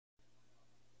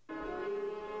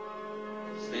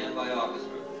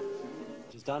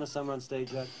Is Donna Summer on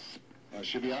stage yet?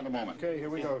 She'll be on in a moment. Okay, here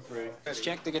we go, 3. Let's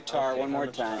check the guitar one more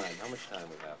time. How much time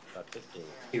we have? About 15.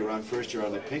 You're on first. You're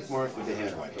on the pink mark with the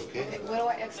hand wipe, okay? What do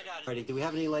I... Ready, do we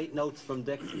have any late notes from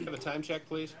Dick? Have a time check,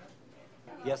 please.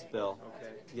 Yes, Bill. Okay.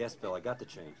 Yes, Bill, I got the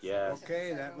change. Yes.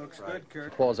 Okay, that looks good,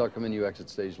 Kurt. Paul's out, come in, you exit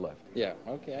stage left. Yeah,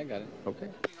 okay, I got it. Okay.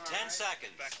 10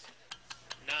 seconds.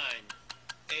 9,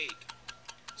 8,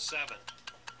 7,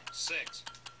 6,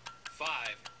 5,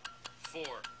 4,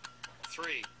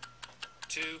 3,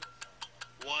 2,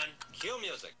 1. Cue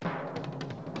music.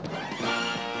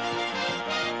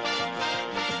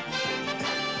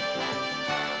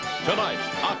 Tonight,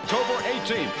 October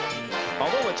 18th,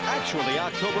 although it's actually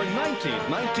October 19th,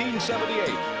 1978,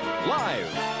 live,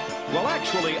 well,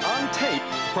 actually on tape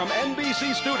from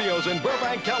NBC Studios in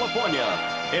Burbank, California,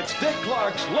 it's Dick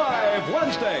Clark's Live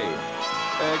Wednesday,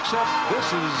 except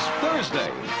this is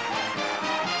Thursday.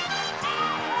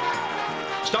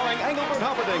 Starring Engelbert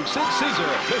Humperdinck, Sid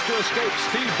Caesar, Mr. Escape,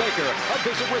 Steve Baker, a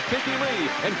visit with Pinky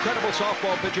Lee, incredible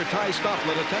softball pitcher Ty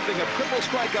Stoplin attempting a triple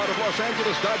strikeout of Los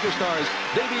Angeles Dodger stars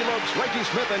Davey Lopes, Reggie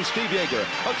Smith, and Steve Yeager,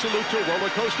 a salute to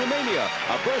Roller Coaster Mania,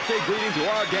 a birthday greeting to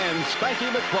our gang, Spanky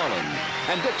McFarlane,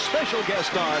 and Dick's special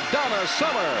guest star, Donna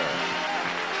Summer.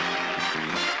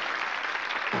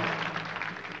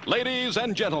 Ladies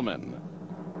and gentlemen,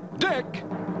 Dick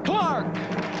Clark.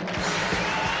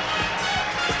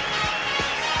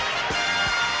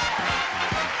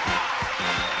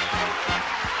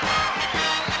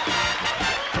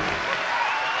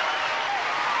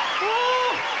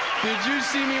 Did you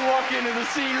see me walk into the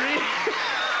scenery?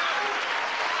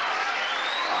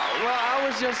 Well, I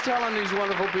was just telling these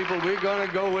wonderful people we're going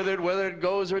to go with it, whether it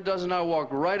goes or it doesn't. I walk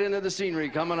right into the scenery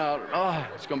coming out. Oh,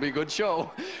 it's going to be a good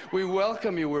show. We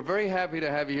welcome you. We're very happy to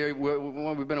have you here.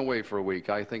 We've been away for a week.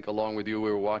 I think along with you,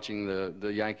 we were watching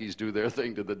the Yankees do their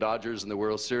thing to the Dodgers in the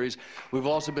World Series. We've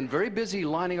also been very busy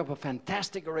lining up a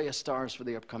fantastic array of stars for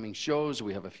the upcoming shows.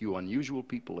 We have a few unusual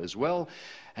people as well.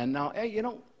 And now, hey, you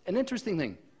know, an interesting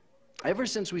thing. Ever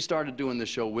since we started doing the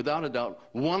show, without a doubt,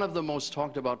 one of the most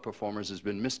talked about performers has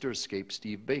been Mr. Escape,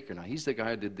 Steve Baker. Now, he's the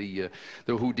guy who did the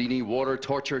Houdini water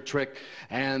torture trick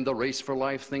and the Race for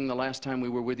Life thing the last time we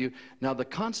were with you. Now, the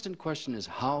constant question is,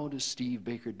 how does Steve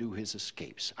Baker do his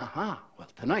escapes? Well,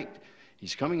 tonight,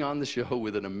 he's coming on the show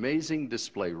with an amazing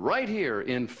display right here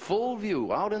in full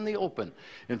view, out in the open,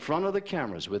 in front of the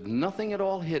cameras, with nothing at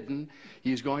all hidden.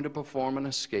 He's going to perform an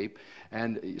escape,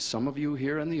 and some of you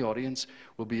here in the audience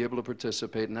will be able to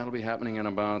participate, and that'll be happening in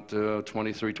about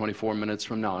 23, 24 minutes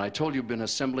from now. And I told you we've been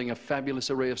assembling a fabulous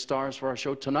array of stars for our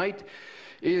show. Tonight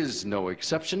is no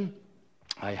exception.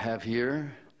 I have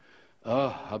here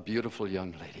a beautiful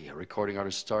young lady, a recording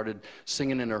artist, started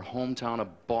singing in her hometown of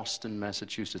Boston,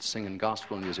 Massachusetts, singing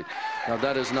gospel music. Now,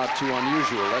 that is not too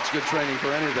unusual. That's good training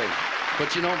for anything.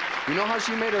 But you know how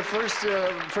she made her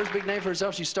first big name for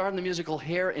herself? She starred in the musical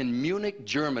Hair in Munich,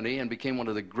 Germany, and became one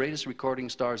of the greatest recording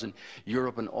stars in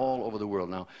Europe and all over the world.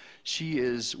 Now, she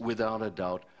is, without a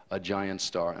doubt, a giant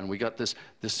star. And we got this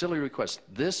silly request.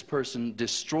 This person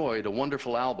destroyed a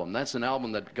wonderful album. That's an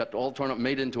album that got all torn up,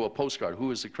 made into a postcard.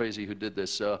 Who is the crazy who did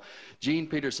this? Gene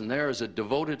Peterson there is a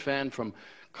devoted fan from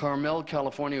Carmel,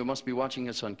 California, who must be watching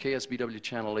us on KSBW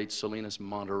Channel 8, Salinas,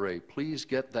 Monterey. Please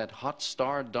get that hot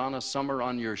star, Donna Summer,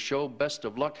 on your show. Best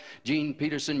of luck. Gene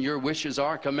Peterson, your wish is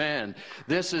our command.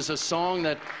 This is a song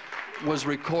that was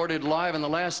recorded live, and the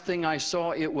last thing I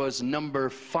saw, it was number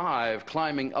 5,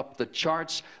 climbing up the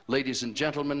charts. Ladies and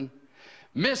gentlemen,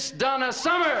 Miss Donna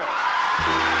Summer!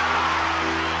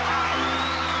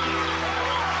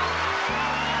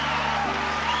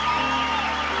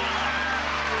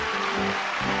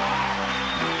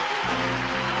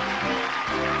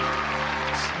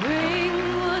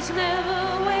 Spring was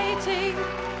never waiting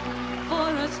for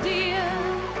us, dear.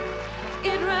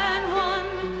 It ran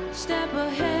one step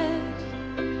ahead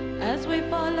as we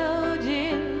followed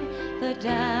in the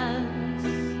dance.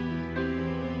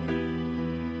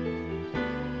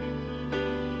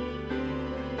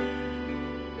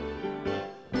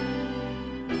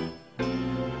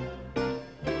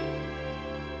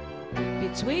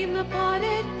 Between the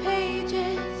parted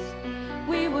pages,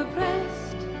 we were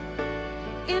pressed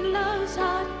in love's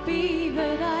hot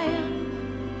fevered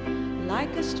iron, like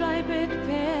a striped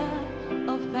pair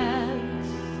of pants.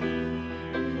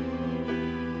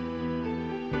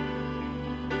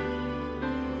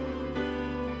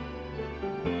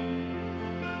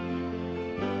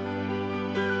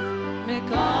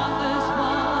 MacArthur's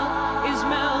Park is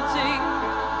melting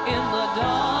in the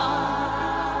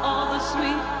dawn, all the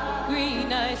sweet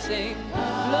green icing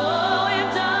flowing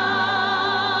down.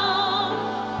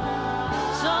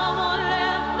 Someone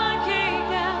left my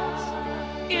cake out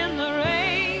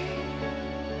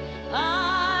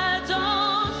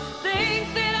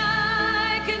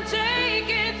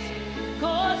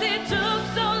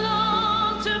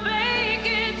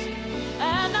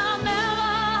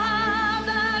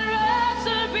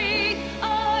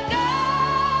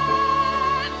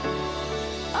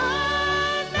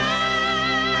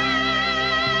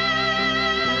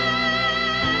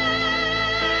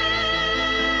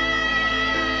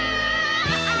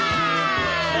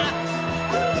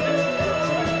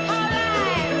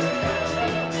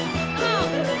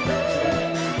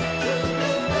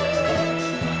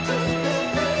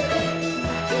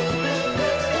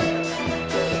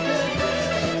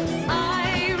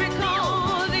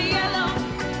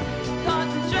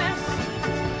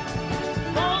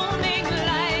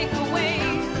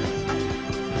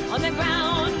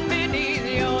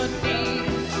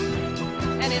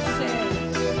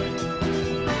says,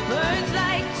 birds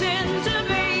like tender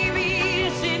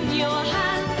babies in your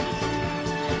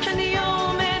hands, and the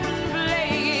old men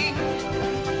playing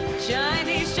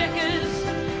Chinese checkers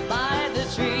by the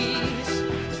trees.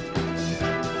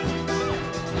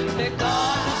 The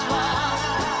garden's warm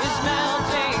is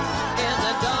melting in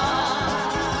the dawn.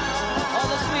 All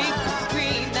the sweet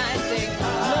green nights they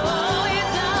blowing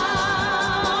down.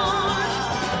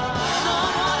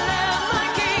 Someone left my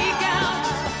cake out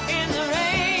in the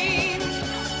rain.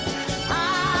 I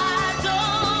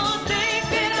don't think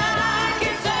that I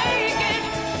can take it,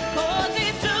 'cause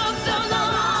it took so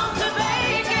long to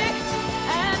bake it,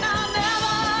 and I'll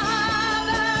never have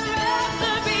that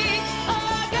recipe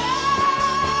again.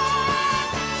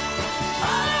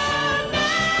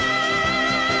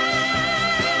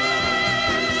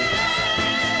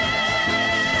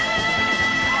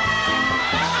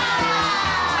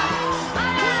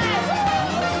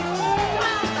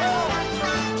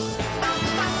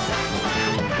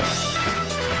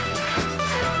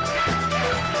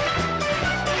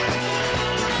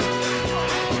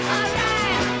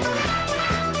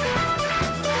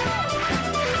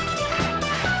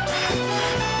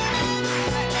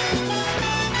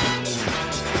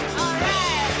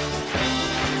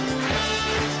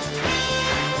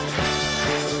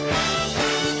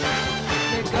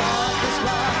 The garden's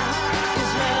warm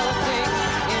is melting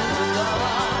in the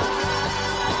dawn.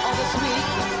 All the sweet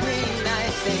green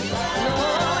nights they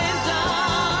blowing down.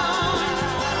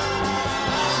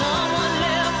 Someone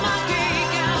left my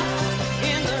cake out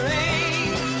in the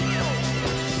rain.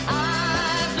 I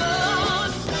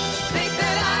don't think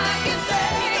that I can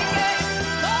take it,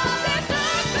 'cause it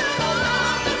took so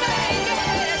long to make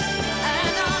it,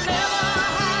 and I'll never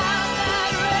have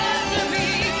that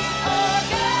recipe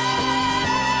again.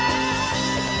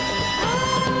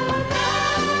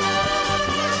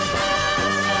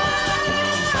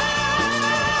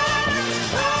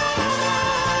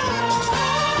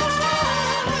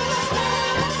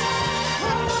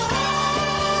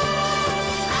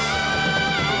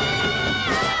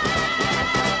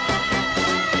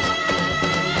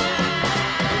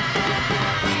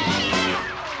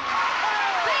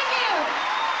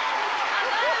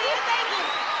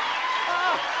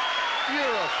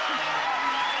 Beautiful.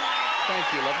 Thank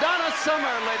you, love. Donna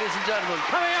Summer, ladies and gentlemen.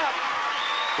 Coming up,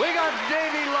 we got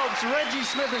Davy Lopes, Reggie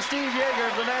Smith, and Steve Yeager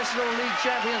of the National League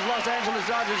champions Los Angeles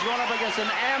Dodgers going up against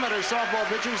an amateur softball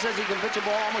pitcher who says he can pitch a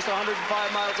ball almost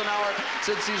 105 miles an hour.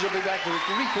 Sid Caesar will be back to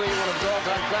recreate one of his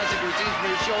all-time classic routines from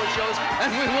his shows,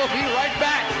 and we will be right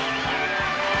back.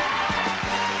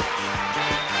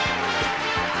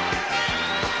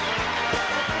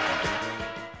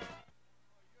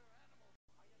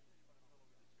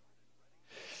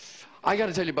 I got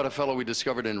to tell you about a fellow we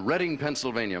discovered in Reading,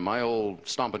 Pennsylvania, my old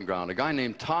stomping ground, a guy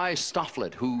named Ty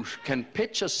Stofflet, who can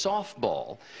pitch a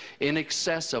softball in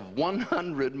excess of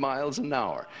 100 miles an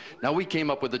hour. Now, we came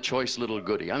up with a choice little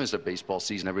goodie. I mean, it's a baseball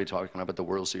season, everybody talking about the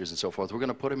World Series and so forth. We're going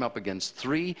to put him up against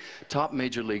 3 top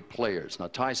major league players. Now,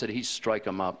 Ty said he'd strike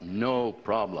him out, no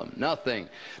problem, nothing.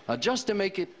 Now, just to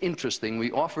make it interesting,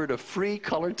 we offered a free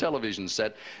color television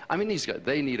set. I mean, these guys,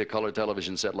 they need a color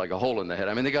television set like a hole in the head.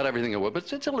 I mean, they got everything in it,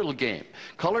 but it's a little game.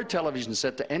 Color television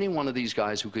set to any one of these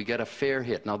guys who could get a fair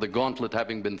hit. Now, the gauntlet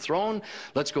having been thrown,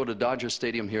 let's go to Dodger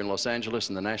Stadium here in Los Angeles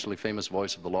and the nationally famous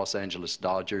voice of the Los Angeles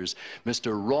Dodgers,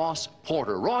 Mr. Ross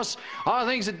Porter. Ross, how are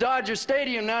things at Dodger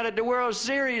Stadium now that the World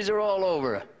Series are all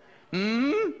over?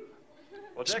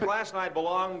 Well, Dick, last night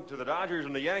belonged to the Dodgers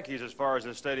and the Yankees as far as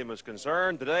this stadium is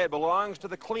concerned. Today it belongs to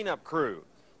the cleanup crew.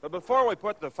 But before we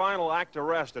put the final act to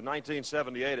rest in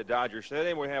 1978 at Dodger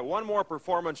Stadium, we have one more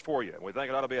performance for you. We think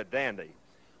it ought to be a dandy.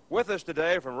 With us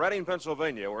today from Reading,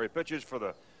 Pennsylvania, where he pitches for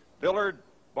the Dillard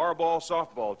Barball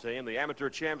softball team, the amateur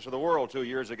champs of the world 2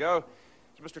 years ago,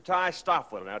 is Mr. Ty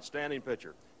Stofflet, an outstanding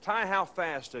pitcher. Ty, how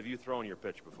fast have you thrown your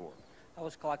pitch before? I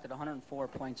was clocked at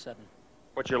 104.7.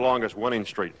 What's your longest winning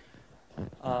streak?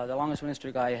 The longest winning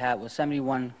streak I had was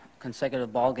 71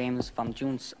 consecutive ball games from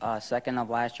June 2nd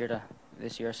of last year to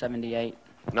this year, 78.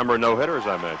 Number of no-hitters,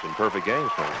 I mentioned. Perfect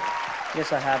games for you.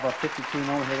 Yes, I have 52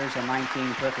 no-hitters and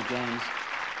 19 perfect games.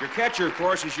 Your catcher, of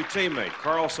course, is your teammate,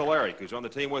 Carl Solaric, who's on the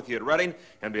team with you at Reading.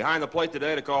 And behind the plate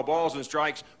today to call balls and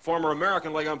strikes, former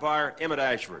American League umpire Emmett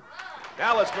Ashford.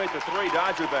 Now let's meet the 3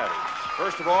 Dodger batters.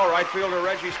 First of all, right fielder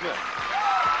Reggie Smith.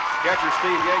 Catcher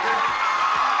Steve Yeager.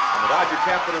 And the Dodger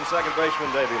captain and second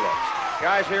baseman Davy Lopes.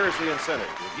 Guys, here is the incentive.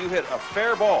 If you hit a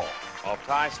fair ball off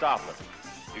Ty Stofflet,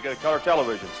 you get a color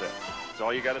television set. That's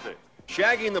all you got to do.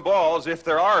 Shagging the balls, if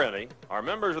there are any, are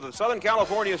members of the Southern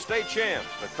California State Champs,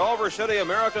 the Culver City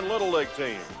American Little League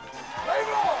team.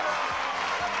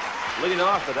 Leading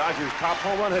off, the Dodgers' top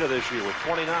home run hitter this year with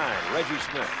 29, Reggie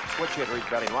Smith. Switch hitter, he's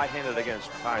batting right-handed against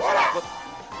Ty Stoplett.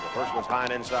 The first one's high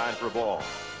and inside for a ball.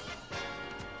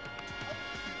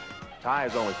 Ty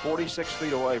is only 46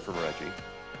 feet away from Reggie.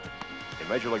 In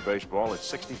Major League Baseball, it's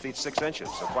 60 feet 6 inches,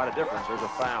 so quite a difference. There's a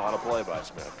foul out of play by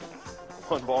Smith.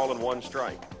 1 ball and 1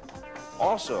 strike.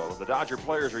 Also, the Dodger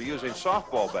players are using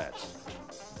softball bats.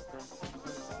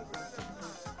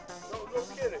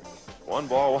 1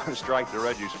 ball, 1 strike to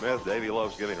Reggie Smith. Davey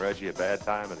Love's giving Reggie a bad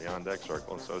time in the on-deck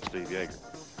circle, and so is Steve Yeager.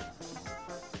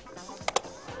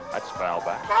 That's foul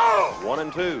back. 1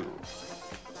 and 2.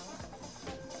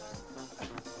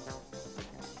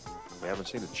 We haven't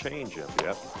seen a changeup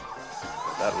yet.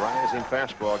 But that rising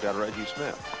fastball got Reggie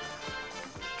Smith.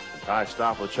 And Ty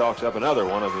Stoplett chalks up another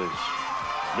one of his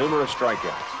numerous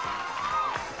strikeouts.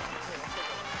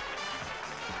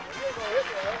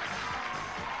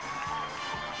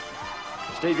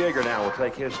 Steve Yeager now will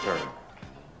take his turn.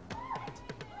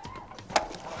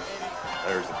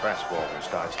 There's the fastball from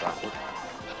Ty Stoplett.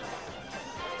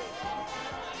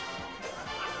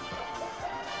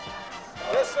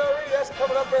 Yes, sir. That's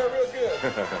coming up there real good.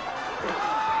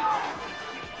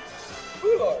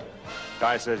 Ooh, Lord.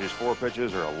 Ty says his 4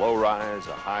 pitches are a low rise,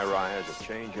 a high rise, a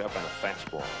changeup, and a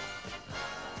fastball.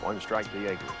 1 strike to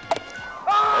Yeager.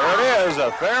 There it is,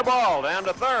 a fair ball down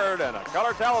to third, and a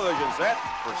color television set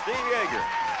for Steve Yeager.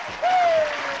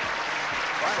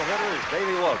 Final hitter is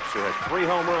Davey Lopes, who had 3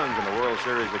 home runs in the World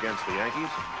Series against the Yankees.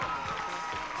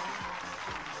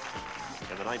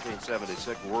 In the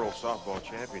 1976 World Softball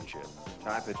Championship,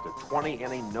 Ty pitched a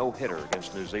 20-inning no-hitter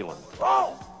against New Zealand.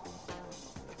 Oh!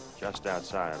 Just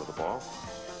outside of the ball.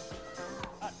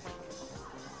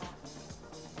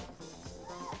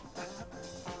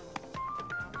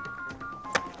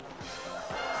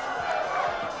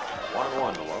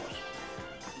 One to Lopes.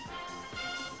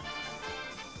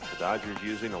 The Dodgers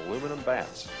using aluminum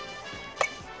bats.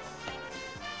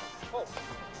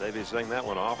 Davey sing that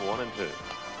one off, 1 and 2.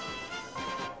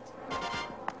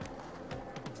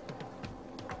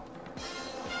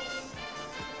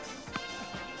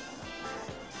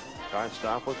 Ty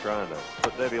Stoplett trying to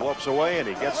put Davey Lopes away, and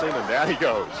he gets him, and down he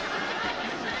goes.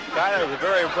 Ty, that was a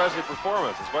very impressive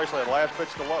performance, especially the last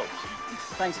pitch to Lopes.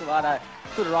 Thanks a lot. I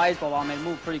threw the rise ball on me. It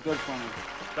moved pretty good for me.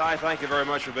 Ty, thank you very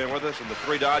much for being with us, and the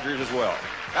 3 Dodgers as well.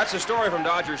 That's the story from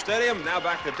Dodger Stadium. Now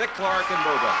back to Dick Clark and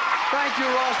Burbank. Thank you,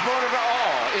 Ross Bonner.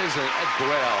 Oh, isn't it?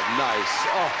 Well, nice.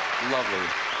 Oh, lovely.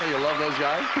 Hey, you love those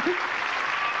guys?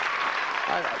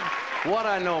 What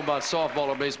I know about softball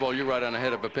or baseball, you're right on the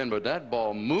head of a pin, but that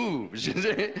ball moves.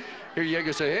 Here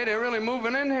Yeager say, hey, they're really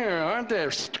moving in here, aren't they?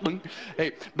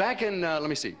 Hey, back in, let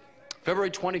me see,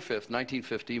 February 25th,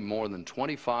 1950, more than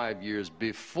 25 years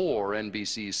before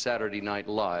NBC's Saturday Night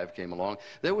Live came along,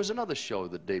 there was another show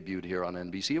that debuted here on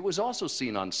NBC. It was also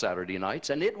seen on Saturday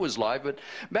nights, and it was live, but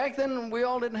back then we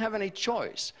all didn't have any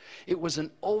choice. It was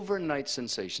an overnight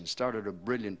sensation. Started a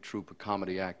brilliant troupe of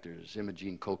comedy actors,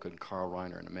 Imogene Coca and Carl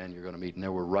Reiner, and a man you're going to meet, and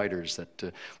there were writers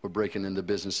that were breaking into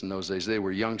business in those days. They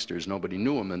were youngsters. Nobody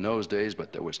knew them in those days,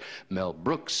 but there was Mel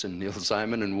Brooks and Neil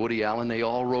Simon and Woody Allen. They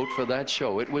all wrote for that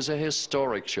show. It was a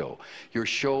historic show, your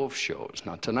show of shows.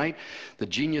 Now tonight, the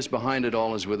genius behind it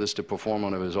all is with us to perform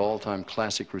one of his all-time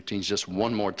classic routines. Just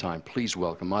one more time, please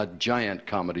welcome a giant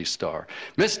comedy star,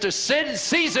 Mr. Sid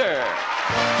Caesar.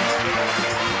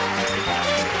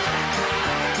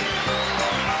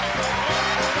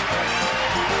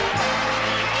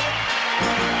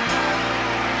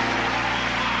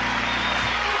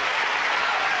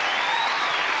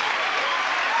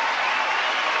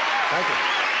 Thank you.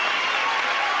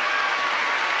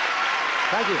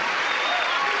 Thank you.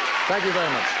 Thank you very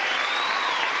much.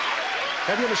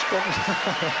 Have you ever spoken?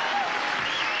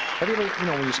 Have you ever,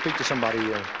 when you speak to somebody,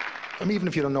 I mean, even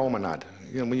if you don't know them or not,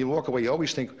 when you walk away, you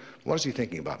always think, what is he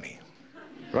thinking about me?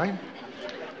 Right?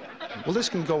 Well, this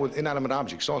can go with inanimate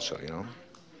objects also,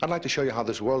 I'd like to show you how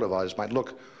this world of ours might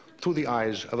look through the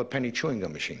eyes of a penny chewing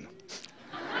gum machine.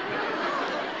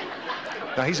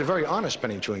 Now, he's a very honest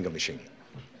penny chewing gum machine.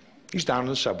 He's down in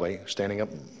the subway, standing up,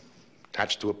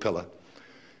 attached to a pillar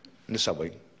in the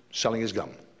subway, selling his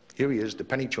gum. Here he is, the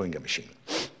penny chewing gum machine.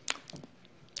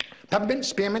 Peppermint,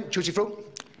 spearmint, juicy fruit.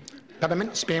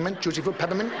 Peppermint, spearmint, juicy fruit.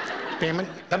 Peppermint, spearmint,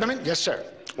 peppermint. Yes, sir.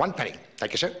 1 penny.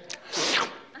 Thank you, sir.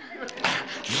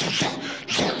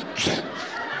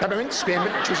 Peppermint,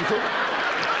 spearmint, juicy fruit.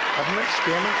 Peppermint,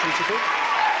 spearmint, juicy fruit.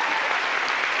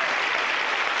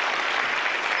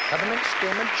 Peppermint,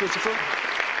 spearmint, juicy fruit.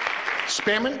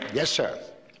 Spearmint? Yes, sir.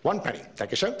 1 penny.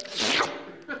 Thank you, sir.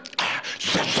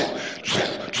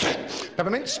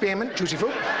 Peppermint, spearmint, juicy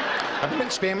fruit.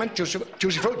 Peppermint, spearmint,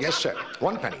 juicy fruit. Yes, sir.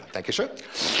 1 penny. Thank you, sir.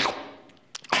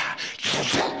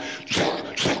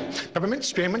 Peppermint,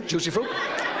 spearmint, juicy fruit.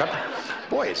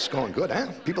 Boy, it's going good, huh?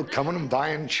 People coming and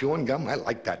buying, chewing gum. I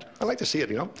like that. I like to see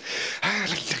it, you know.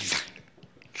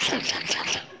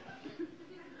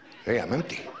 Hey, I'm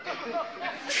empty.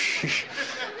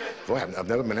 Boy, I've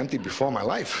never been empty before in my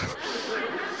life.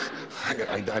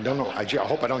 I don't know. I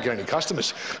hope I don't get any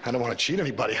customers. I don't want to cheat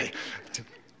anybody.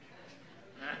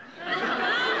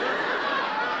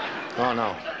 Oh,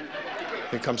 no.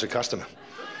 Here comes a customer.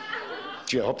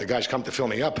 Gee, I hope the guys come to fill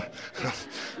me up.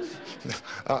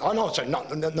 Oh, no, sir.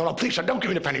 No, please, sir. Don't give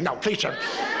me the penny. No, please, sir.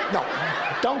 No,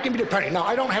 don't give me the penny. No,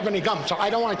 I don't have any gum, so I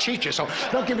don't want to cheat you, so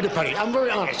don't give me the penny. I'm very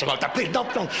honest about that. Please, don't.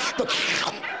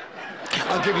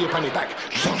 I'll give you a penny back.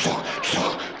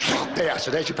 There, so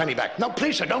there's your penny back. No,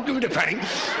 please, sir, don't give me the penny.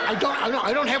 I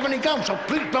don't have any gum, so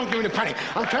please don't give me the penny.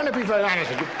 I'm trying to be very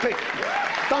honest with you. Please,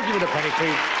 don't give me the penny,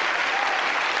 please.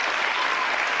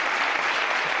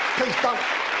 Please,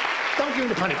 don't give me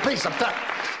the penny. Please,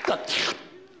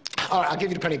 all right, I'll give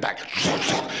you the penny back.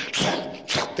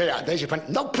 There's your penny.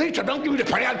 No, please, sir, don't give me the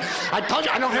penny. I told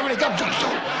you I don't have any gum.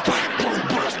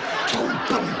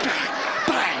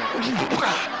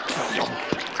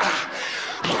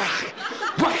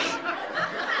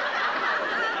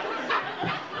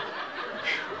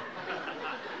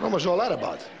 What was all that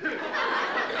about?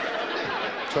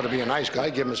 Try to be a nice guy,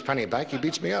 give him his penny back, he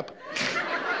beats me up.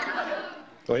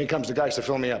 So here comes the guys to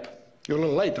fill me up. You're a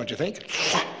little late, don't you think?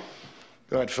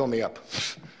 Go ahead, fill me up.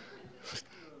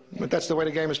 But that's the way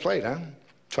the game is played, huh?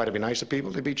 Try to be nice to people,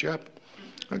 they beat you up.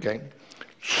 Okay.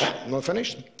 Well,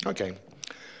 finished? Okay.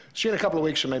 See you in a couple of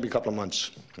weeks or maybe a couple of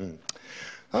months.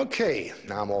 Okay,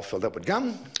 now I'm all filled up with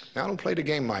gum. Now I'll play the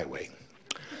game my way.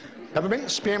 Peppermint,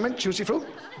 spearmint, juicy fruit.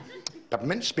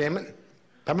 Peppermint, spearmint.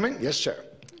 Peppermint? Yes, sir.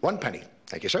 1 penny.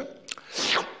 Thank you, sir.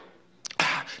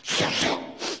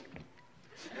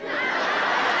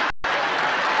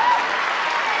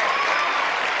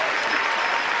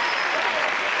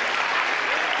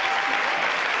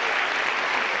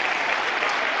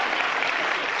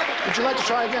 Would you like to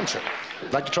try again, sir?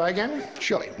 Like to try again?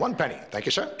 Surely. 1 penny. Thank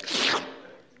you, sir.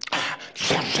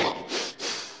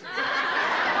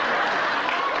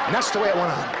 And that's the way it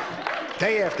went on.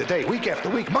 Day after day, week after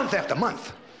week, month after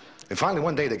month. And finally,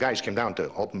 one day, the guys came down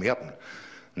to open me up, and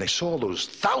they saw those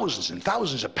thousands and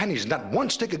thousands of pennies and not one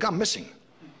stick of gum missing.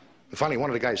 And finally, one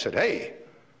of the guys said, hey,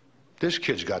 this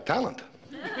kid's got talent.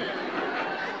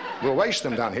 We'll waste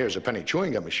him down here as a penny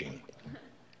chewing gum machine.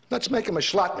 Let's make him a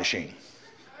slot machine.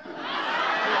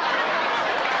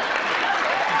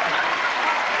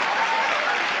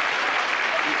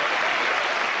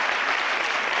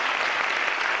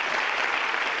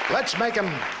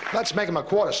 Let's make him a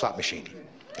quarter slot machine.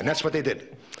 And that's what they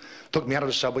did. Took me out of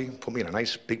the subway, put me in a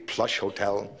nice big plush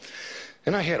hotel.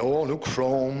 And I had all new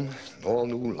chrome, all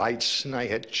new lights, and I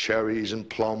had cherries and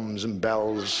plums and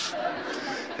bells.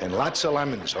 And lots of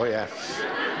lemons, oh yeah.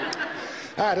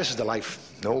 This is the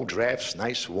life. No drafts,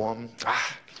 nice, warm.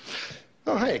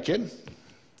 Oh, hey, kid.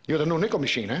 You're the new nickel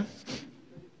machine, huh?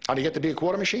 How do you get to be a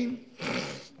quarter machine?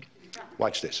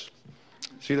 Watch this.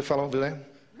 See the fellow over there?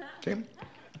 See him?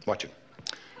 Watch him.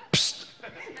 Psst.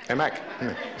 Hey, Mac, come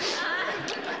here.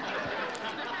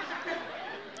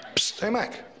 Psst. Hey,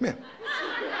 Mac, come here.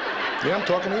 Yeah, I'm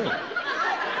talking to you.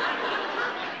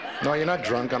 No, you're not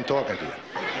drunk. I'm talking to you.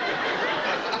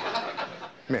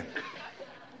 Come here.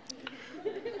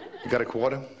 You got a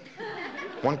quarter?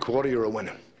 1 quarter, you're a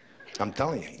winner. I'm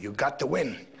telling you, you got to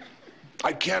win.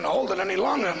 I can't hold it any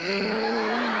longer.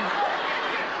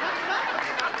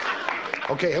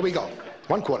 Okay, here we go.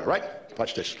 1 quarter, right?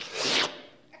 Watch this.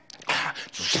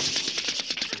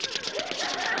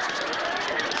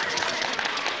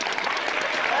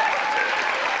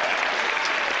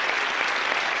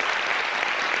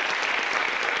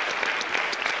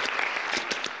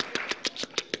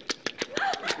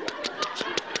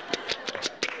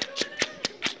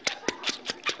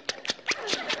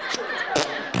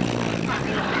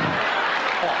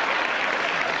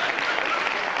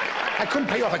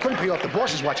 I couldn't pay off. The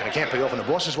boss is watching. I can't pay off when the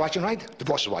boss is watching, right? The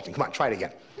boss is watching. Come on, try it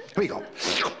again. Here we go.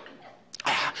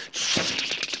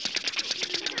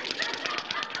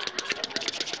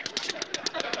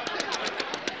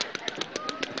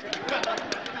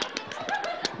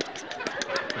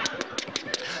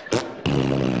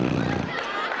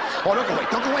 Oh, don't go away.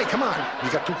 Don't go away. Come on.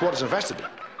 You got 2 quarters invested.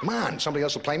 Come on. Somebody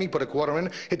else will play me, put a quarter in,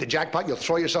 hit the jackpot, you'll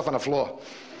throw yourself on the floor.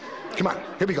 Come on.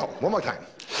 Here we go. One more time.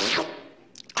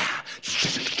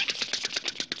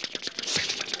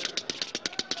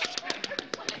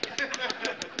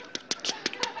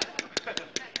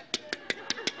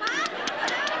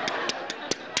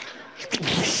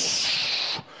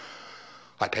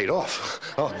 I paid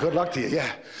off. Oh, good luck to you,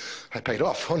 yeah. I paid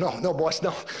off. Oh, no, no, boss,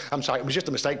 no. I'm sorry. It was just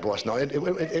a mistake, boss. No, it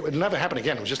would never happen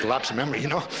again. It was just a lapse of memory, you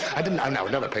know. I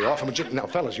would never pay off. Now,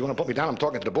 fellas, you want to put me down? I'm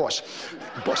talking to the boss.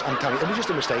 Boss, I'm telling you, it was just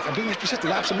a mistake. It was just a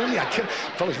lapse of memory. I can't.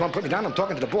 Fellas, you want to put me down? I'm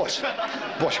talking to the boss.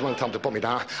 Boss, you want to tell him to put me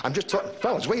down? I'm just talking.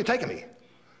 Fellas, where are you taking me?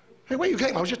 Hey, where are you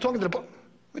taking me? I was just talking to the boss.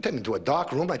 We're taking me to a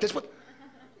dark room like this.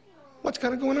 What's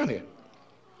kind of going on here?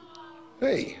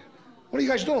 Hey, what are you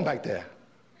guys doing back there?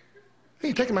 Hey,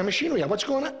 you're taking my machinery out. What's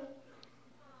going on?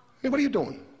 Hey, what are you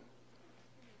doing?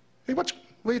 Hey, where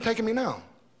are you taking me now?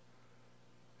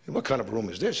 Hey, what kind of room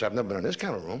is this? I've never been in this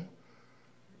kind of room.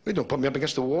 What are you doing, put me up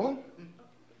against the wall?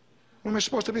 What am I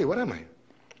supposed to be? What am I?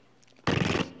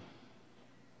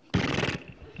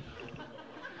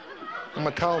 I'm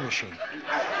a towel machine.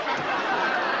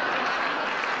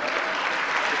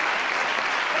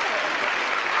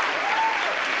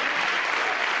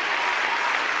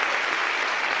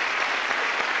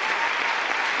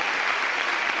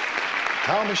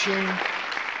 Towel machine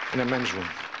in a men's room.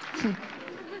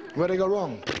 Where'd I go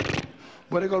wrong?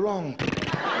 Where'd I go wrong?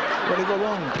 Where'd I go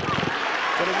wrong?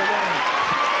 Where'd I go wrong?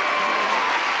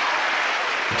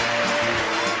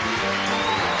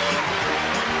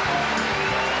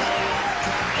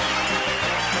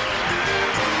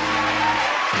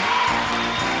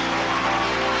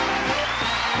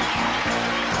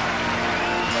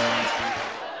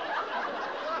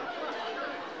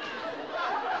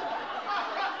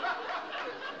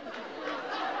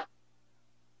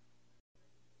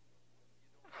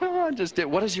 Just did.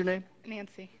 What is your name?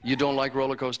 Nancy. You don't like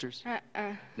roller coasters?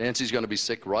 Nancy's going to be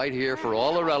sick right here for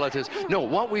all the relatives. No,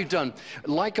 what we've done,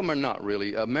 like them or not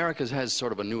really, America has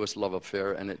sort of a newest love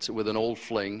affair, and it's with an old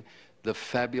fling, the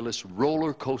fabulous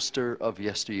roller coaster of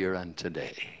yesteryear and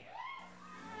today.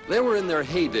 They were in their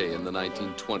heyday in the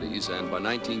 1920s, and by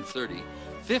 1930,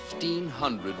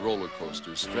 1,500 roller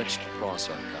coasters stretched across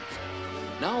our country.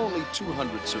 Now only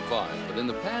 200 survive, but in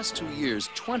the past 2 years,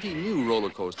 20 new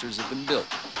roller coasters have been built.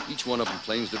 Each one of them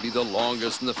claims to be the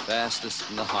longest and the fastest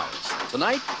and the highest.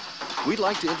 Tonight, we'd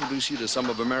like to introduce you to some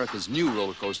of America's new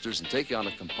roller coasters and take you on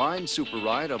a combined super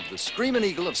ride of the Screamin'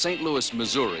 Eagle of St. Louis,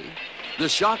 Missouri, the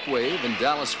Shockwave in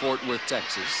Dallas-Fort Worth,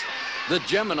 Texas, the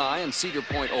Gemini in Cedar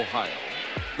Point, Ohio,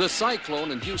 the Cyclone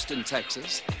in Houston,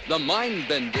 Texas, the Mind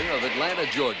Bender of Atlanta,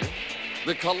 Georgia,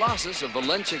 the Colossus of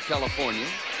Valencia, California,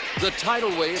 the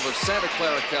Tidal Wave of Santa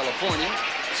Clara, California.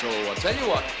 So I'll tell you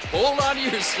what, hold on to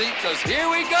your seat, because here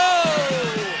we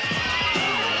go!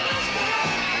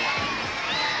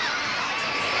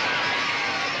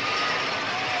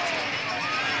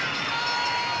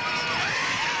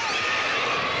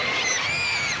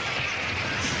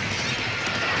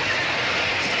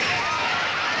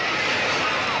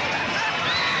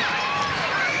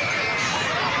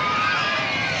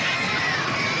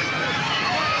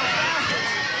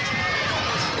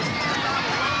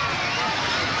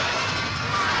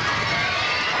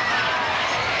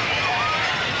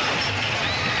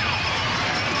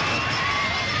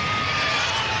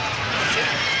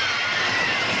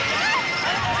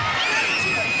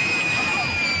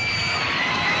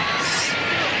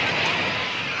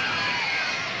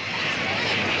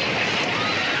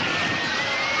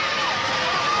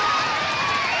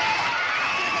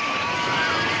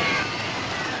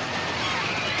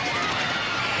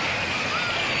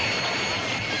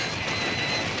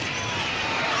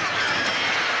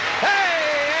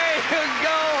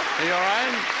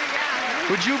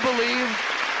 Would you believe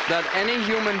that any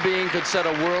human being could set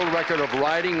a world record of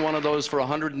riding one of those for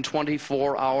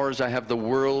 124 hours? I have the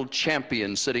world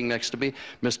champion sitting next to me,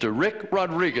 Mr. Rick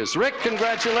Rodriguez. Rick,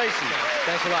 congratulations.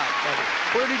 Thanks a lot. Thank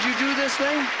you. Where did you do this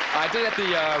thing? I did it at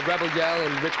the Rebel Yell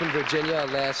in Richmond, Virginia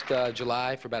last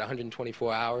July for about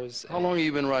 124 hours. How long have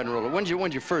you been riding roller? When'd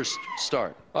you first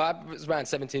start? Well, I was around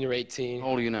 17 or 18. How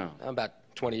old are you now? I'm about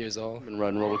 20 years old. Been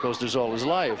riding roller coasters all his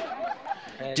life.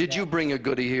 And, did you bring a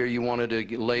goodie here you wanted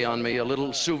to lay on me, a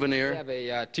little souvenir? I have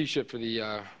a T-shirt for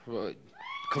the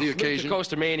occasion?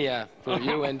 Coaster Mania for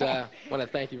you, and want to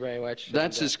thank you very much.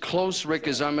 That's as close, Rick,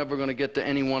 as I'm ever going to get to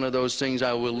any one of those things.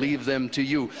 I will leave them to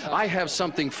you. I have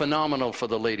something phenomenal for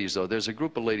the ladies, though. There's a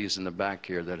group of ladies in the back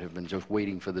here that have been just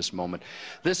waiting for this moment.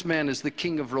 This man is the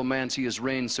king of romance. He has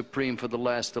reigned supreme for the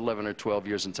last 11 or 12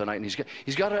 years, and tonight, and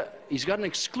he's got an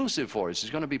exclusive for us. He's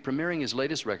going to be premiering his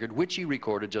latest record, which he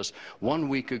recorded just 1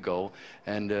 week ago,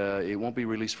 and it won't be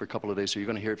released for a couple of days, so you're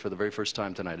going to hear it for the very first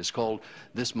time tonight. It's called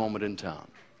This Moment in Town.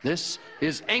 This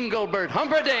is Engelbert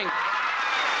Humperdinck.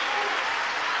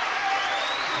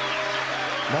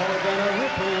 More than a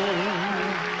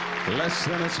ripple, less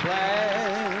than a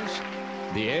splash,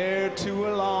 the heir to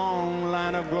a long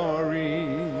line of glory.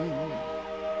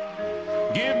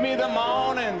 Give me the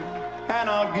morning and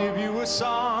I'll give you a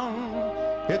song.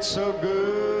 It's so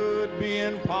good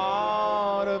being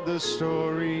part of the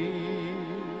story.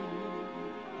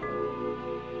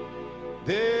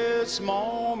 This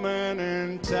moment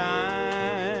in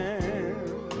time,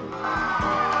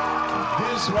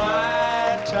 this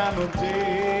right time of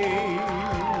day.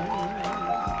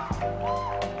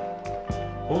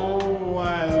 Oh,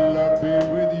 I love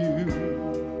being with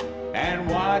you and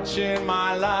watching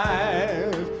my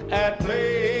life at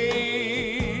play.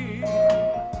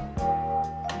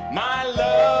 My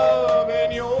love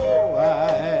in your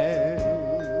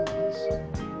eyes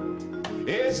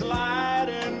is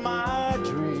lighting my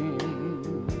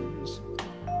dreams,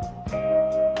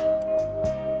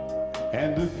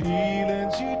 and the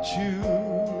feelings you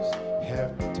choose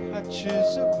have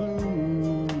touches of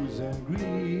blues and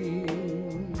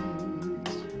greens.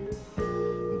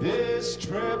 This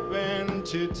trip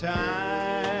into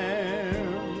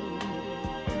time,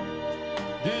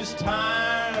 this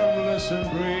timeless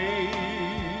embrace,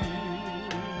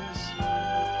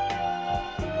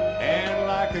 and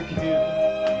like a kid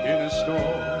in a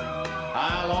store,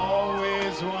 I'll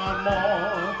always want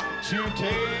more to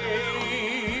taste.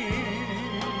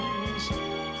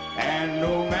 And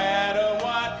no matter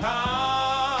what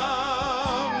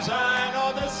comes, I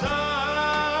know the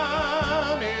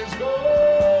sun is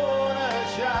gonna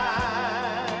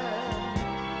shine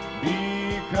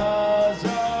because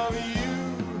of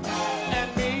you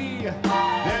and me.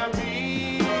 There'll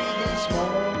be this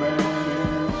moment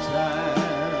in time.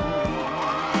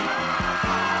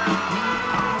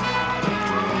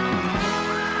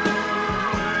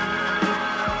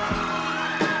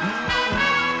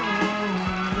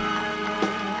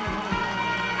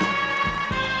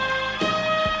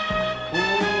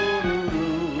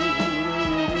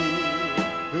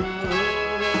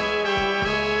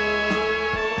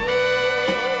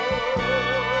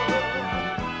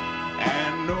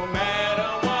 And no matter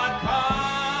what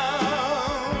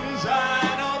comes,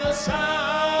 I know the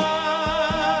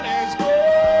sun is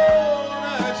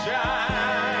gonna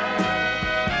shine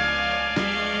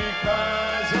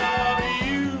because of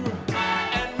you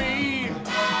and me.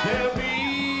 There'll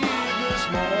be this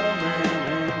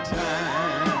moment in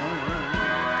time.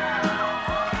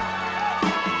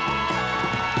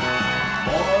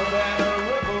 More than a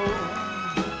ripple,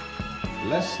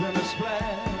 less than a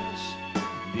splash,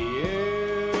 the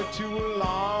air to a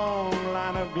long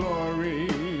line of glory.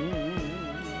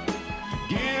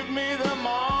 Give me the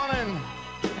morning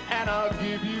and I'll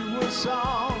give you a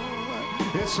song.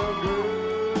 It's so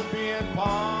good being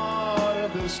part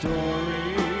of the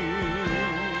story.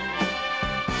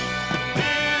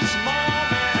 This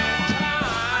moment in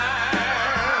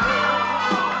time,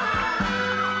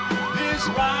 this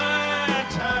right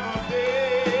time of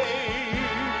day.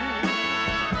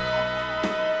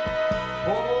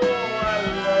 Oh, I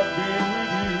love being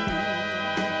with you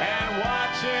and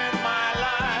watching my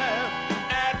life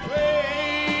at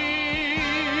play.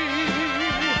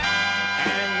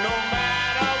 And no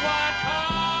matter what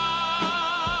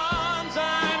comes, I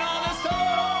know the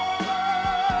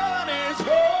sun is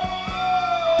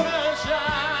gonna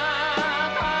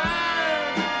shine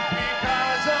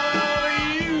because of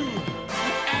you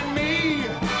and me.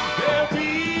 There'll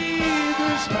be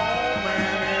this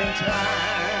moment in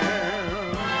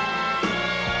time.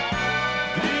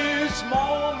 This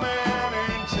moment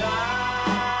in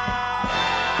time.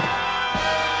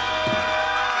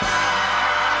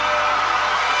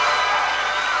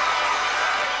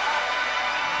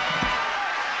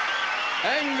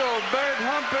 Engelbert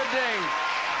Humperdinck.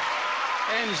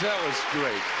 Ange, that was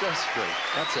great. Just great.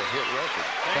 That's a hit record.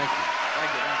 Thank you.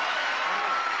 Thank you.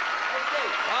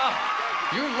 Oh,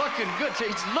 you're looking good.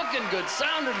 It's looking good,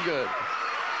 sounding good.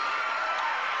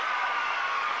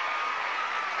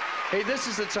 Hey, this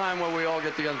is the time where we all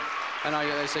get together. And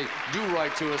I say, do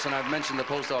write to us, and I've mentioned the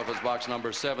post office box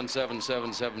number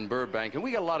 7777 Burbank, and we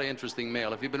get a lot of interesting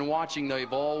mail. If you've been watching,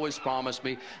 they've always promised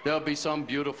me there'll be some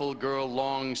beautiful girl,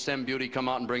 long stem beauty, come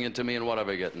out and bring it to me, and what have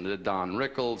I getting? Don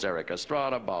Rickles, Eric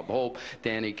Estrada, Bob Hope,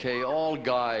 Danny Kaye, all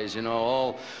guys, you know,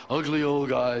 all ugly old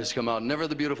guys come out. Never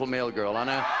the beautiful male girl,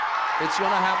 and it's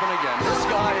gonna happen again. This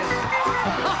guy is...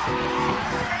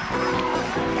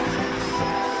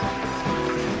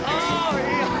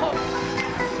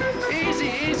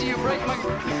 Easy, you break my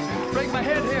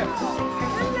head here.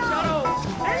 Hello.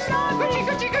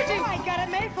 Gucci. Oh, I got a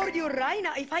mail for you right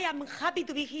now. If I am happy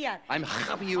to be here. I'm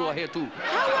happy you are here too.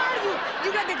 How are you?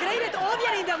 You got the greatest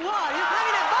audience in the world. You're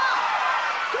having a ball.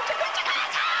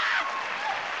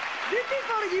 This is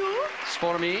for you. It's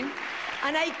for me.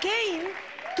 And I came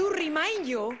to remind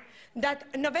you that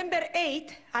November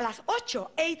 8, a las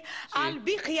 8, I'll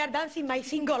be here dancing my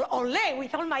single Olé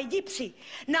with all my gypsy.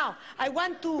 Now, I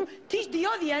want to teach the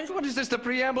audience... What is this, the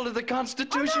preamble to the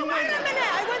Constitution? Oh, no, wait a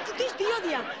minute. I want to teach the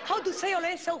audience how to say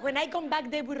Olé, so when I come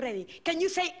back, they will be ready. Can you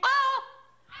say O?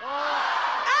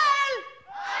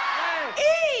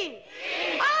 L-E?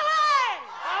 Olé!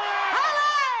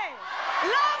 Olé!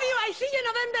 Love you. I see you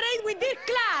November 8 with Dick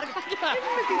Clark.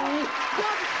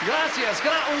 Gracias.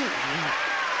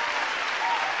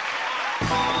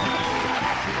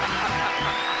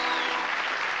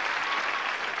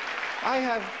 I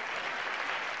have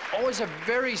always have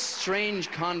very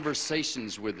strange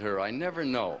conversations with her. I never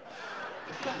know.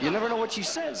 You never know what she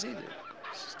says either.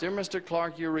 Dear Mr.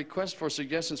 Clark, your request for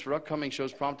suggestions for upcoming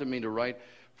shows prompted me to write.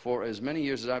 For as many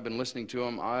years as I've been listening to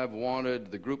him, I've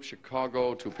wanted the group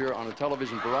Chicago to appear on a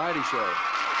television variety show.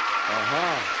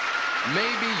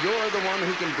 Maybe you're the one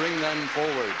who can bring them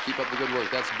forward. Keep up the good work.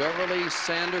 That's Beverly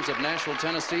Sanders of Nashville,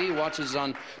 Tennessee. Watches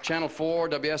on Channel 4,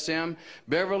 WSM.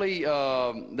 Beverly,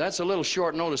 that's a little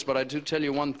short notice, but I do tell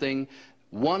you one thing.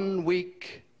 1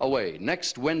 week away,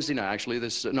 next Wednesday night, actually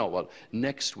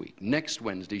next week, next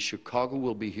Wednesday, Chicago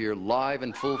will be here live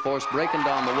in full force, breaking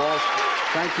down the walls.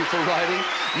 Thank you for writing.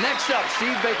 Next up,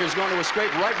 Steve Baker's going to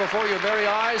escape right before your very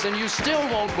eyes, and you still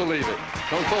won't believe it.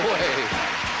 Don't go away.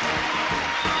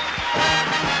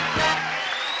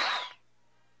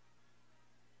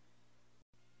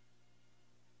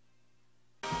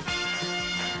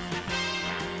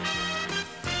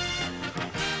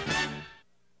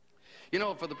 You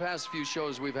know, for the past few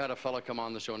shows, we've had a fella come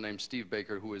on the show named Steve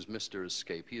Baker, who is Mr.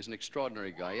 Escape. He is an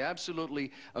extraordinary guy. He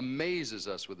absolutely amazes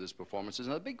us with his performances.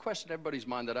 And the big question in everybody's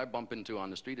mind that I bump into on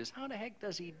the street is, how the heck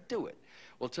does he do it?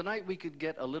 Well, tonight we could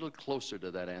get a little closer to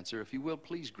that answer. If you will,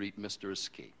 please greet Mr.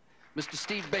 Escape, Mr.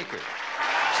 Steve Baker.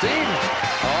 Steve?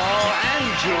 Oh, and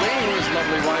Julie, his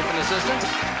lovely wife and assistant.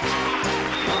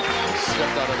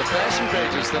 Stepped out of the fashion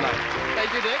pages tonight.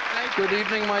 Thank you, Dick. Good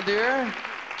evening, my dear.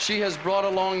 She has brought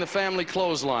along the family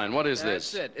clothesline. What is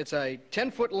this? That's it. It's a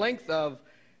 10-foot length of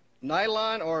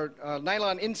nylon or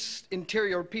nylon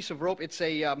interior piece of rope. It's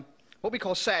a what we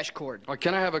call sash cord.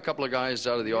 Can I have a couple of guys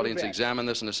out of the audience examine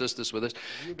this and assist us with this?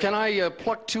 Can I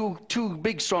pluck two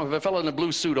big, strong, a fellow in a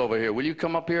blue suit over here? Will you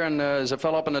come up here? And there's a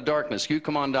fellow up in the darkness. You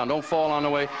come on down. Don't fall on the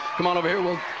way. Come on over here.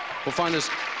 We'll find this.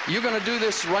 You're going to do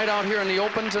this right out here in the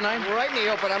open tonight? Right in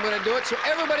the open. I'm going to do it so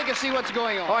everybody can see what's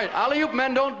going on. All right, alley-oop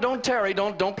men, don't tarry.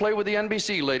 Don't play with the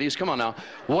NBC ladies. Come on now.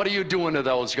 What are you doing to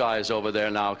those guys over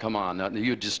there now? Come on.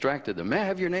 You distracted them. May I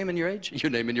have your name and your age? Your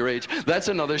name and your age. That's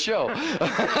another show.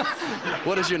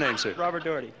 What is your name, sir? Robert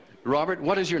Doherty. Robert,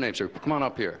 what is your name, sir? Come on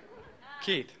up here.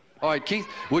 Keith. All right, Keith,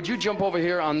 would you jump over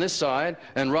here on this side?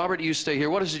 And Robert, you stay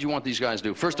here. What is it you want these guys to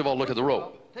do? First of all, look at the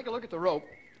rope. Take a look at the rope.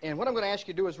 And what I'm going to ask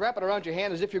you to do is wrap it around your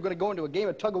hand as if you're going to go into a game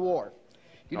of tug-of-war.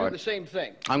 You do the same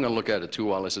thing. I'm going to look at it, too,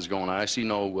 while this is going on. I see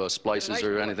no splices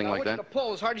or anything like that. I want you to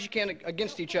pull as hard as you can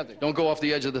against each other. Don't go off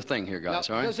the edge of the thing here, guys,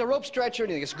 all right? There's a rope stretch or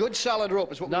anything. It's good, solid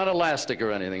rope. Not elastic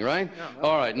or anything, right? No.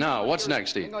 All right, now, what's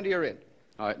next, Steve? Hang on to your end.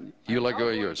 All right, you let go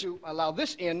of yours. You allow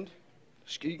this end.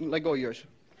 You can let go of yours.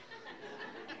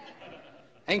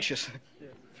 Anxious.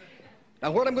 Now,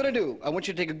 what I'm going to do, I want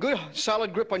you to take a good,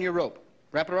 solid grip on your rope.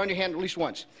 Wrap it around your hand at least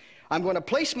once. I'm going to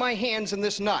place my hands in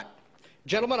this knot.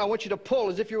 Gentlemen, I want you to pull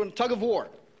as if you're in a tug-of-war.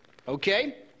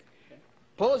 Okay?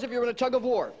 Pull as if you're in a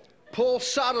tug-of-war. Pull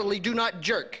solidly, do not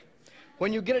jerk.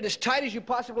 When you get it as tight as you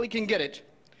possibly can get it,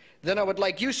 then I would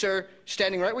like you, sir,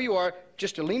 standing right where you are,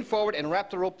 just to lean forward and wrap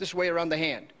the rope this way around the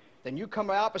hand. Then you come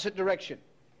the opposite direction.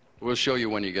 We'll show you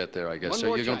when you get there, I guess.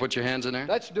 So you're going to put your hands in there?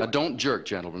 Let's do it. Don't jerk,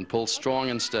 gentlemen. Pull strong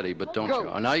and steady, but don't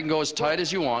jerk. Now you can go as tight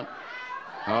as you want.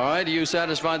 All right, are you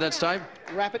satisfied that's tight?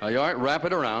 Wrap it. All right, wrap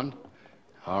it around.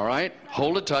 All right,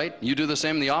 hold it tight. You do the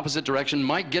same in the opposite direction.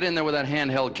 Mike, get in there with that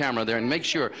handheld camera there and make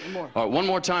sure. All right, one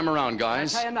more time around,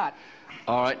 guys. Tie a knot.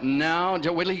 All right, now,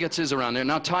 wait till he gets his around there.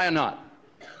 Now tie a knot.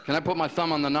 Can I put my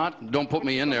thumb on the knot? Don't put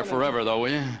me in there forever, though,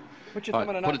 will you? Put your thumb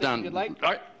on a knot. Put it down. If you'd like. All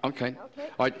right, okay.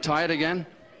 All right, tie it again.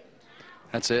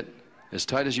 That's it. As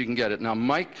tight as you can get it. Now,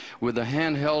 Mike, with the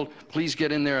handheld, please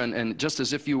get in there and just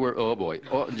as if you were, oh, boy.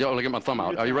 Oh, look at my thumb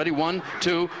out. Are you ready? 1,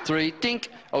 2, 3, dink.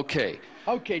 Okay.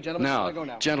 Okay, gentlemen.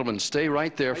 Now, gentlemen, stay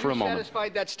right there for a moment. Are you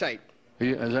satisfied that's tight?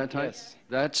 Is that tight? Yes.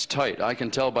 That's tight. I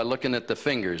can tell by looking at the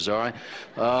fingers, all right?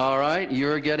 All right,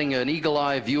 you're getting an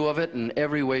eagle-eye view of it in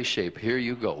every way, shape. Here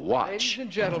you go. Watch. Ladies and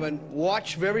gentlemen,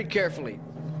 watch very carefully.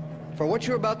 For what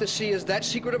you're about to see is that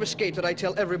secret of escape that I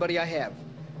tell everybody I have.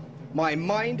 My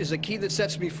mind is a key that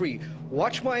sets me free.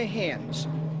 Watch my hands,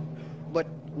 but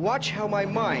watch how my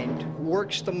mind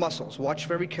works the muscles. Watch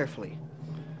very carefully.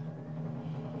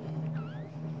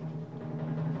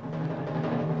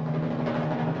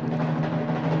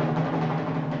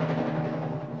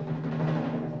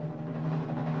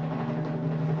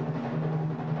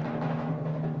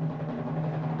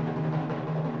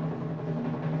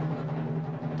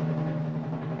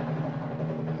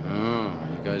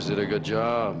 guys did a good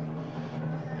job.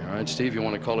 All right, Steve, you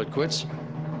want to call it quits?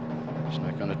 He's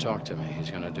not going to talk to me. He's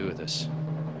going to do this.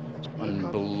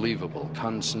 Unbelievable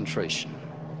concentration.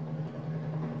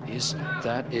 Isn't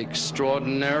that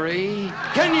extraordinary?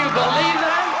 Can you believe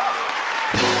that?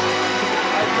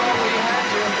 I thought we had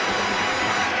you.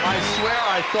 I swear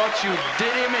I thought you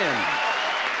did him in.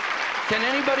 Can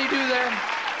anybody do that?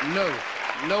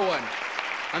 No one.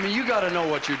 I mean, you got to know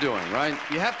what you're doing, right?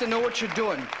 You have to know what you're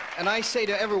doing. And I say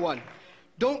to everyone,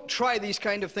 don't try these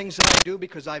kind of things that I do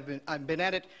because I've been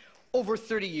at it over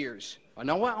 30 years.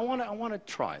 Now, I want to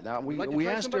try. Now, we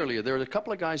asked earlier, there are a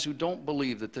couple of guys who don't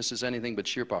believe that this is anything but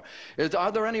sheer power.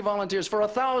 Are there any volunteers for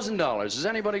 $1,000? Is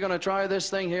anybody going to try this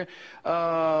thing here?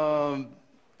 The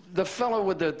fellow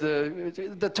with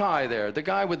the tie there, the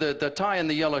guy with the tie and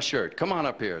the yellow shirt. Come on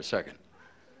up here a second.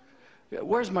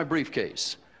 Where's my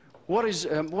briefcase? What is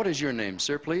your name,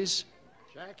 sir, please?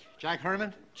 Jack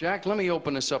Herman. Jack, let me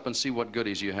open this up and see what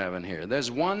goodies you have in here.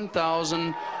 There's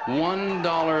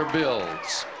 $1,001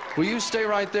 bills. Will you stay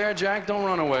right there, Jack? Don't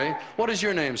run away. What is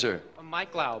your name, sir?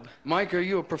 Mike Laub. Mike, are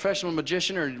you a professional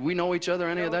magician, or do we know each other,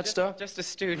 any of that stuff? Just a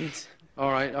student.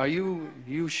 All right. Are you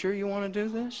sure you want to do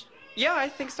this? Yeah, I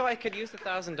think so. I could use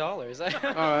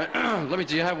 $1,000. All right.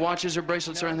 Do you have watches or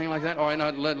bracelets or anything like that? All right.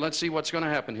 Now, let's see what's going to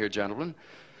happen here, gentlemen.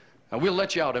 We'll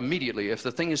let you out immediately. If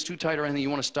the thing is too tight or anything you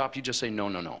want to stop, you just say no,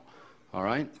 no, no. All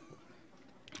right?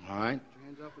 All right.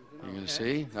 You're going to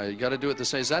see. Now, you got to do it the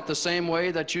same. Is that the same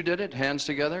way that you did it? Hands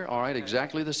together? All right,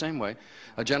 exactly the same way.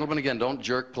 Gentlemen, again, don't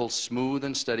jerk. Pull smooth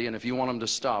and steady. And if you want them to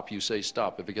stop, you say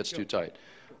stop if it gets too tight.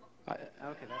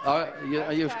 Are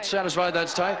you satisfied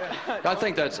that's tight? I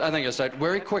think it's tight.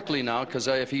 Very quickly now, because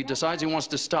if he decides he wants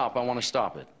to stop, I want to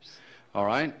stop it. All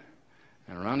right?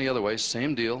 And around the other way,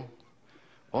 same deal.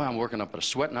 Boy, I'm working up a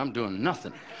sweat and I'm doing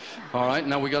nothing. All right,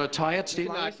 now we got to tie it,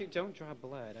 Steve. As long as you don't draw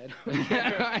blood. All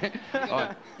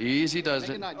right, easy does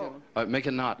it. All right, make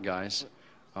a knot, guys.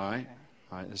 All right,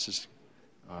 all right. This is.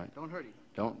 All right. Don't hurt him.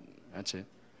 Don't. That's it.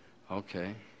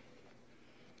 Okay.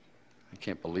 I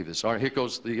can't believe this. All right, here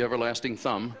goes the everlasting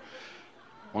thumb.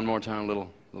 One more time,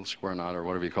 little square knot or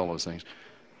whatever you call those things.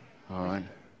 All right.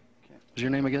 What's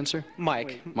your name again, sir?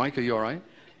 Mike. Mike, are you all right?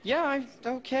 Yeah, I'm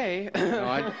okay. All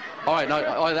right. All right.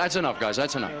 Now, that's enough, guys.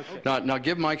 That's enough. Now,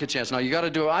 give Mike a chance. Now, you got to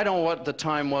do it. I don't know what the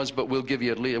time was, but we'll give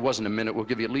you at least. It wasn't a minute. We'll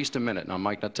give you at least a minute. Now,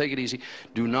 Mike, now take it easy.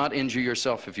 Do not injure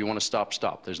yourself. If you want to stop,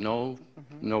 stop. There's no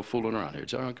fooling around here.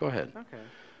 All right, go ahead. Okay.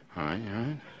 All right. All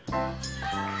right. What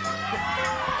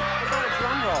about a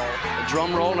drum roll? A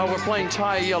drum roll? No, we're playing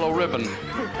tie yellow ribbon.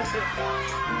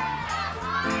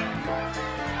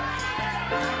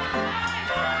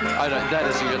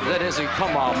 That isn't,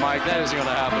 come on, Mike, that isn't going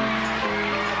to happen.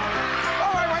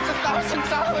 Oh, I want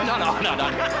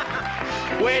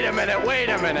 $1,000. No. Wait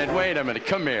a minute.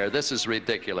 Come here, this is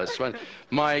ridiculous.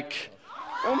 Mike.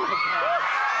 Oh, my God.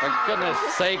 For goodness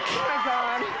sake. Oh, my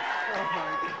God.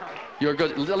 You're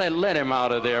good. Let him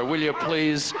out of there, will you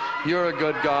please? You're a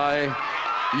good guy.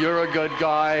 You're a good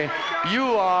guy.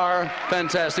 You are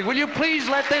fantastic. Will you please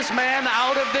let this man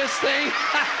out of this thing?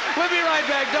 We'll be right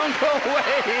back. Don't go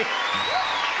away.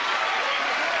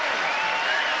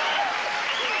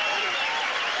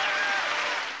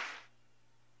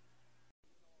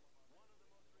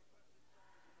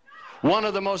 One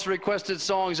of the most requested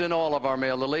songs in all of our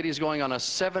mail. The lady's going on a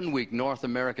 7-week North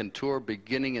American tour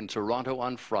beginning in Toronto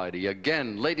on Friday.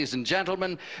 Again, ladies and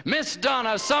gentlemen, Miss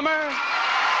Donna Summer.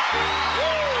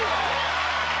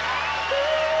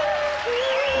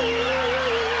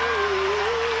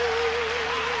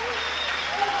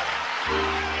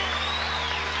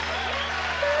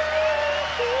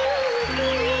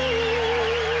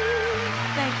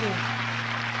 Thank you.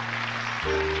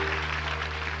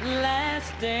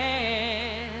 Last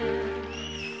dance,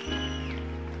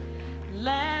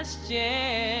 last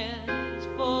chance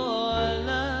for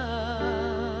love.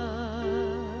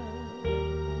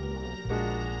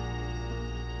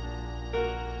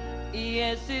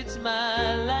 Yes, it's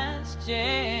my last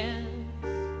chance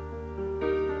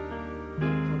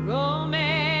for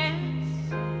romance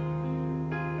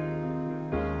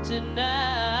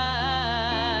tonight.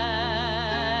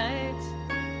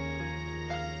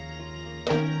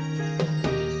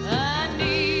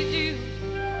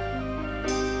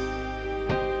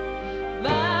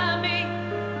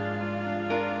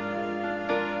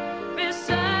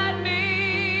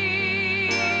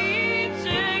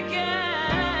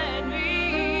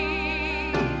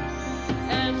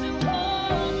 And to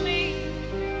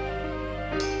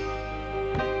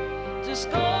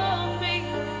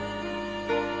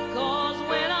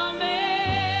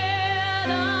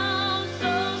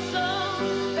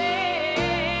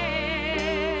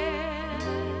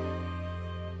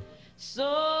So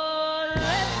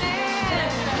let's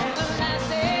dance the last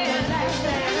dance. Let's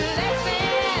dance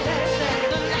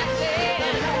the last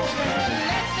dance.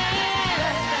 Let's dance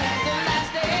the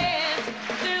last dance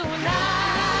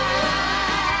tonight.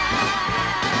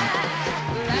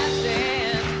 Last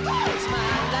dance, it's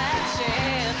my last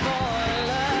chance for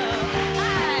love.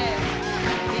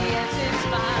 Yes, it's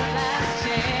my last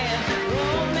chance for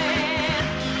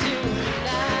romance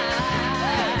tonight.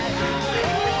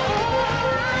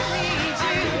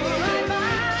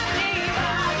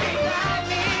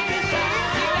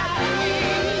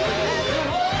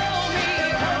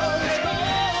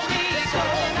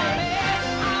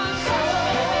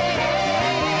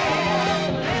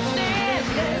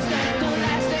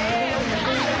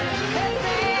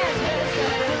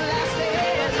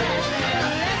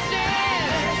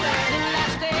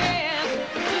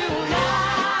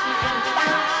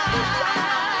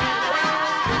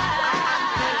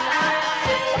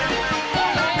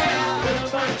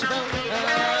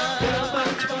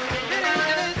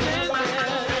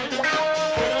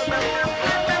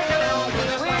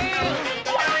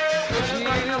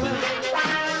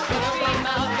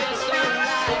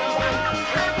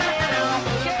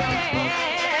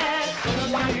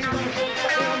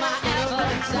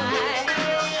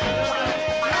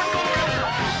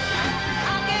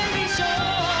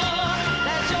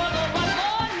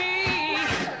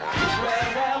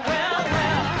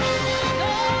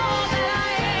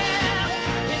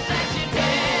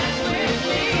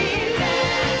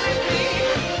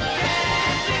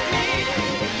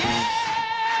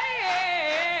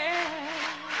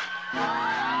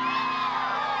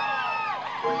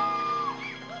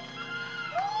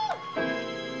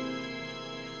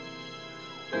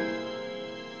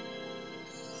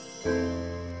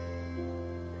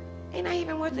 Ain't I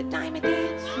even worth a dime a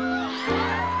dance?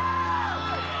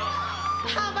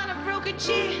 How about a broken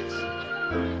chance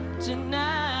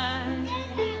tonight?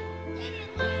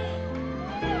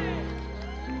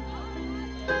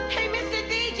 Hey, Mr.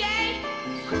 DJ,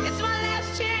 it's my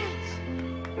last chance.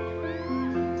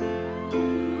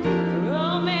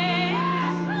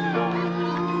 Romance,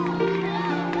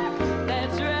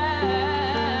 that's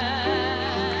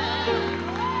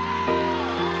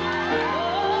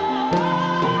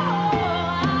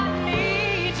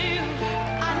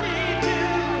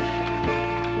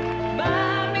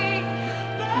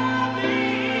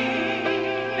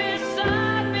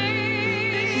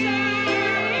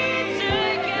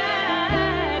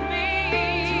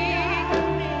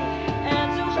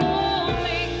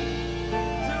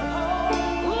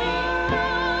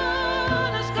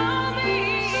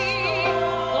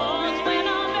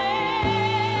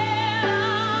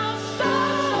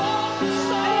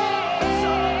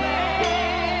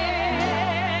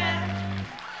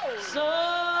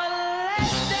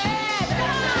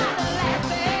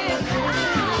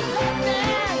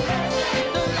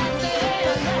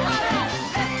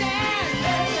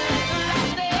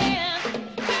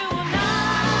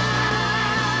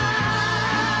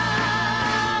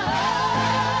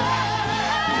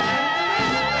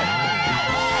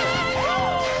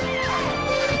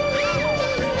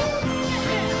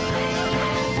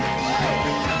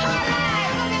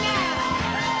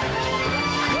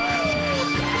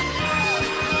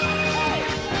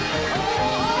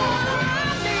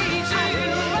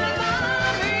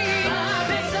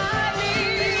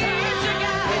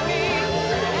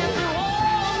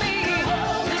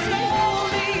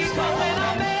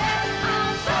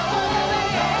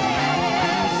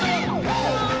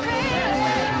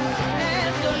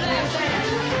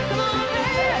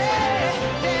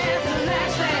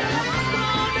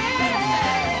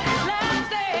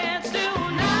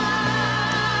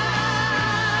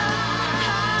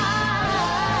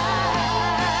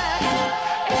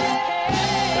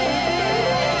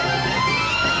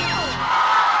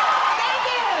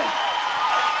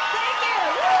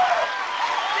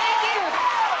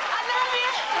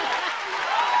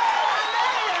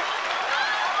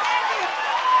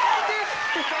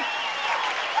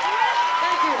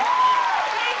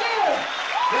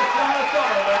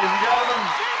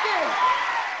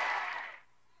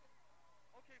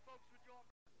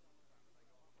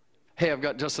Hey, I've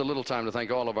got just a little time to thank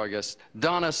all of our guests.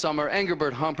 Donna Summer,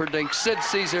 Engelbert Humperdinck, Sid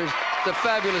Caesars, the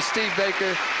fabulous Steve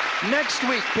Baker. Next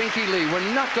week, Pinky Lee.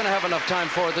 We're not going to have enough time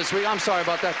for it this week. I'm sorry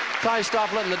about that. Ty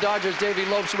Stofflet and the Dodgers, Davey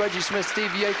Lopes, Reggie Smith, Steve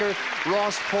Yeaker,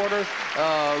 Ross Porter,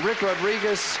 Rick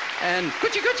Rodriguez, and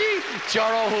Coochie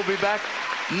Charo will be back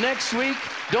next week.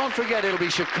 Don't forget, it'll be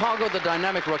Chicago, the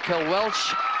dynamic Raquel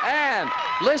Welch. And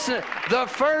listen, the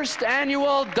first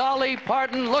annual Dolly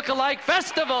Parton Look-alike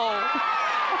Festival.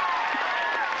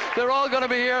 They're all going to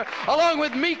be here, along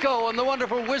with Miko and the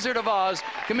wonderful Wizard of Oz,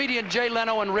 comedian Jay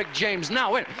Leno and Rick James.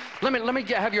 Now, wait, let me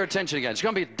have your attention again. It's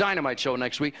going to be a dynamite show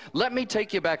next week. Let me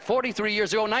take you back 43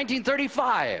 years ago,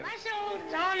 1935.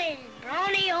 Muscles on his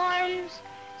brawny arms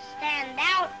stand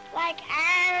out like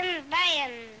iron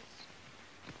bands.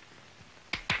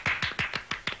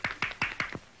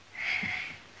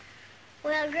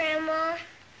 Well, Grandma,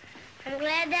 I'm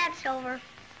glad that's over.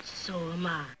 So am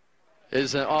I.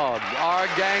 Our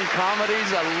gang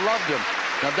comedies, I loved them.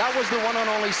 Now that was the one and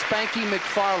only Spanky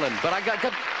McFarland. But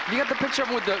you got the picture of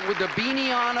him with the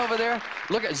beanie on over there?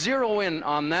 Look at, zero in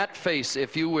on that face,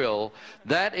 if you will.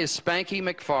 That is Spanky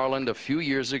McFarland a few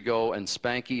years ago, and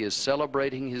Spanky is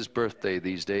celebrating his birthday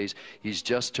these days. He's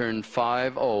just turned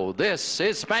 50. This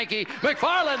is Spanky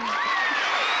McFarland.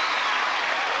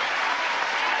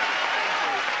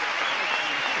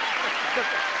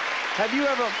 Have you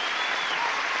ever...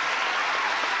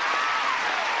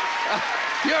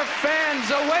 Your fans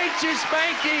await you,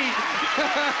 Spanky!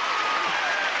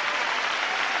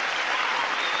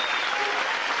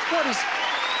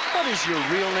 What is your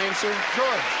real name, sir?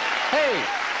 George. Hey,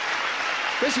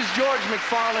 this is George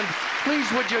McFarland.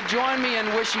 Please, would you join me in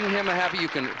wishing him a happy...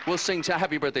 We'll sing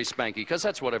happy birthday, Spanky, because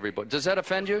that's what everybody... Does that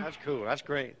offend you? That's cool. That's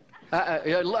great.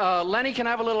 Lenny, can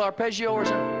I have a little arpeggio or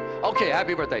something? Okay,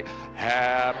 happy birthday.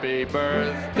 Happy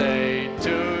birthday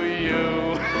to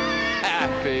you.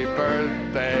 Happy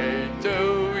birthday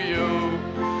to you.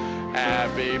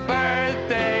 Happy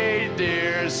birthday,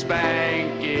 dear Spanky.